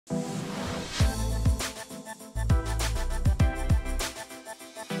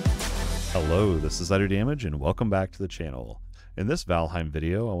Hello, this is Idodmg and welcome back to the channel. In this Valheim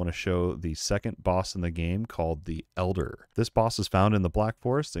video, I want to show the second boss in the game called the Elder. This boss is found in the Black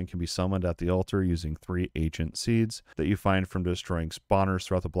Forest and can be summoned at the altar using 3 ancient seeds that you find from destroying spawners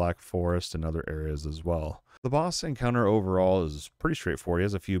throughout the Black Forest and other areas as well. The boss encounter overall is pretty straightforward. He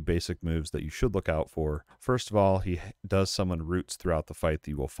has a few basic moves that you should look out for. First of all, he does summon roots throughout the fight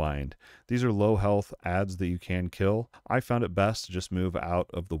that you will find. These are low health adds that you can kill. I found it best to just move out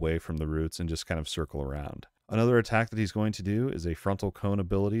of the way from the roots and just kind of circle around. Another attack that he's going to do is a frontal cone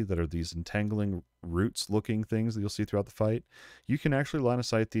ability that are these entangling roots looking things that you'll see throughout the fight. You can actually line of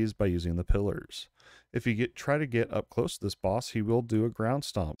sight these by using the pillars. If you try to get up close to this boss, he will do a ground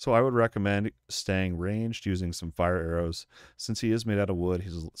stomp. So I would recommend staying ranged using some fire arrows. Since he is made out of wood, he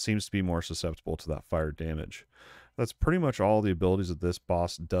seems to be more susceptible to that fire damage. That's pretty much all the abilities that this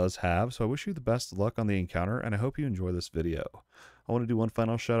boss does have, so I wish you the best of luck on the encounter, and I hope you enjoy this video. I want to do one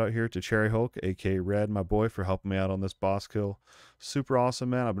final shout out here to Cherry Hulk, aka Red, my boy, for helping me out on this boss kill. Super awesome,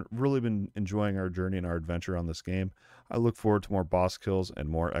 man. I've really been enjoying our journey and our adventure on this game. I look forward to more boss kills and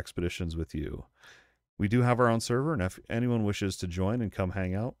more expeditions with you. We do have our own server, and if anyone wishes to join and come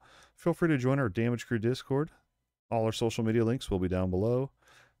hang out, feel free to join our DMGCREW Discord. All our social media links will be down below.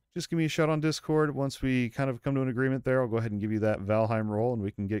 Just give me a shout on Discord. Once we kind of come to an agreement there, I'll go ahead and give you that Valheim role, and we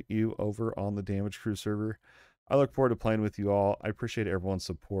can get you over on the DMGCREW server. I look forward to playing with you all. I appreciate everyone's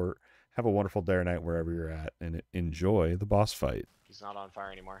support. Have a wonderful day or night wherever you're at, and enjoy the boss fight. He's not on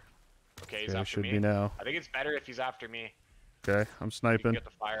fire anymore. Okay, he's Okay, after should me. be now. I think it's better if he's after me. Okay, I'm You sniping. can get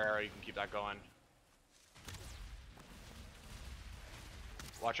the fire arrow, you can keep that going.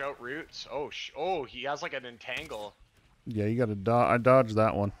 Watch out, roots. Oh, he has like an entangle. Yeah, you gotta dodge. I dodged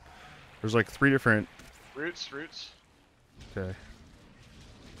that one. There's like 3 different. Roots. Okay,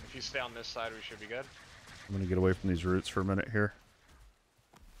 If you stay on this side, we should be good. I'm gonna get away from these roots for a minute here.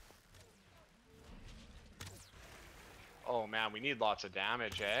 Oh man, we need lots of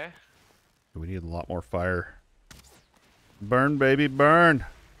damage, eh? We need a lot more fire. Burn, baby, burn!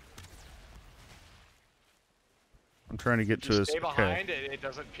 I'm trying to get to his. Stay behind. It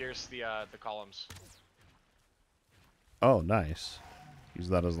doesn't pierce the columns. Oh, nice. Use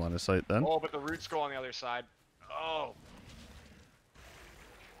that as line of sight then. Oh, but the roots go on the other side. Oh.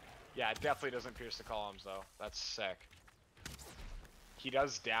 Yeah, it definitely doesn't pierce the columns though. That's sick. He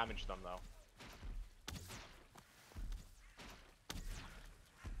does damage them though.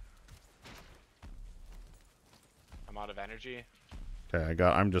 I'm out of energy. Okay,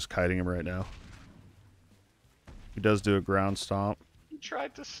 I'm just kiting him right now. He does do a ground stomp. He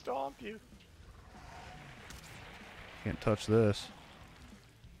tried to stomp you. Can't touch this.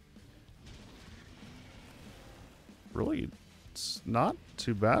 Really, it's not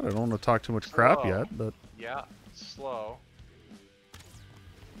too bad. I don't want to talk too much crap yet, but Yeah, slow.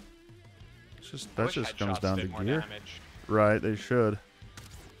 it's just I that wish just comes headshots down did to more gear. damage. Right, they should.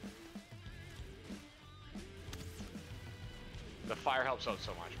 The fire helps out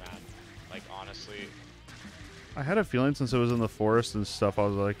so much, man. Like honestly. I had a feeling since it was in the forest and stuff, I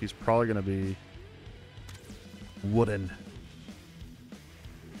was like, he's probably gonna be wooden.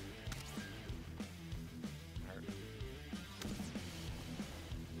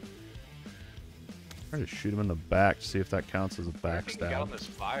 Try to shoot him in the back to see if that counts as a backstab. Get on this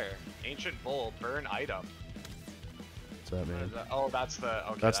fire. Ancient bull, burn item. What's that mean? Oh, that's the.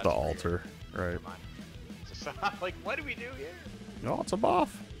 Okay, That's the for you. altar, right? Never mind. So, like, what do we do here? No, it's a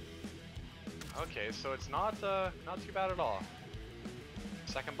buff. Okay, so it's not too bad at all.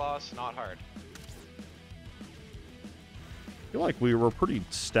 Second boss, not hard. I feel like we were pretty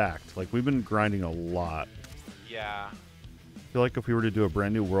stacked. Like we've been grinding a lot. Yeah. I feel like if we were to do a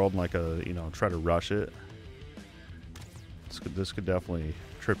brand new world and like try to rush it, this could definitely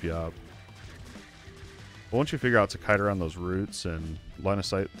trip you up. But once you figure out to kite around those roots and line of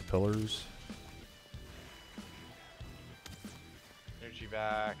sight the pillars. Energy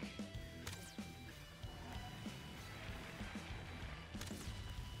back.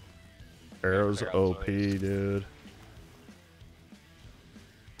 Arrows Figure out OP, dude.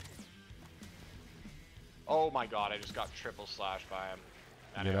 Oh my god, I just got triple slashed by him.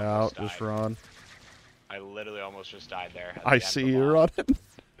 And Get I out, almost just died. run. I literally almost just died there. at the I end of see the you boss. running.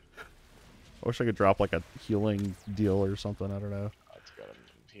 I wish I could drop like a healing deal or something. I don't know. That's good.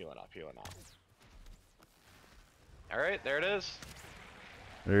 I'm healing up. Alright, there it is.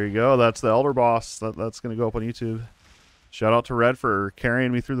 There you go. That's the Elder Boss. That's going to go up on YouTube. Shout out to Red for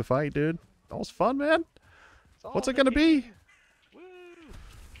carrying me through the fight, dude. That was fun, man. What's it going to be? Woo!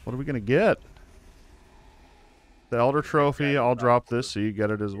 What are we going to get? The Elder Trophy. I'll drop this so you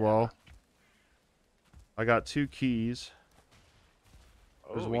get it as well. I got 2 keys.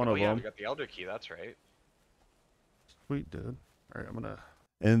 There's Oh, one of yeah, them. we got the Elder Key, that's right. Sweet, dude. All right, I'm gonna.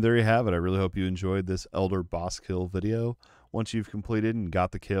 And there you have it. I really hope you enjoyed this Elder boss kill video. Once you've completed and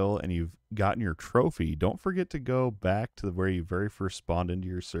got the kill and you've gotten your trophy, don't forget to go back to where you very first spawned into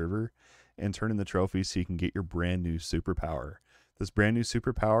your server and turn in the trophy so you can get your brand new superpower. This brand new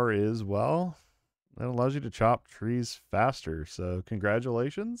superpower is, well, it allows you to chop trees faster. So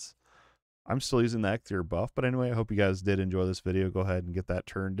congratulations. I'm still using the Ecthier buff, but anyway, I hope you guys did enjoy this video. Go ahead and get that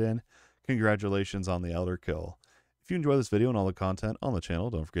turned in. Congratulations on the Elder kill. If you enjoy this video and all the content on the channel,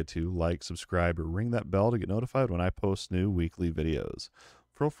 don't forget to like, subscribe, or ring that bell to get notified when I post new weekly videos.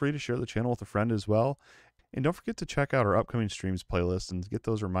 Feel free to share the channel with a friend as well. And don't forget to check out our upcoming streams playlist and get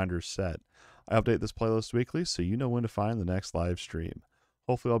those reminders set. I update this playlist weekly so you know when to find the next live stream.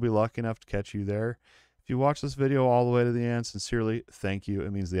 Hopefully I'll be lucky enough to catch you there. If you watch this video all the way to the end, sincerely, thank you.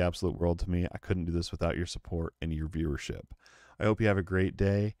 It means the absolute world to me. I couldn't do this without your support and your viewership. I hope you have a great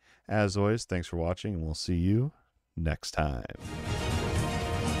day. As always, thanks for watching, and we'll see you next time.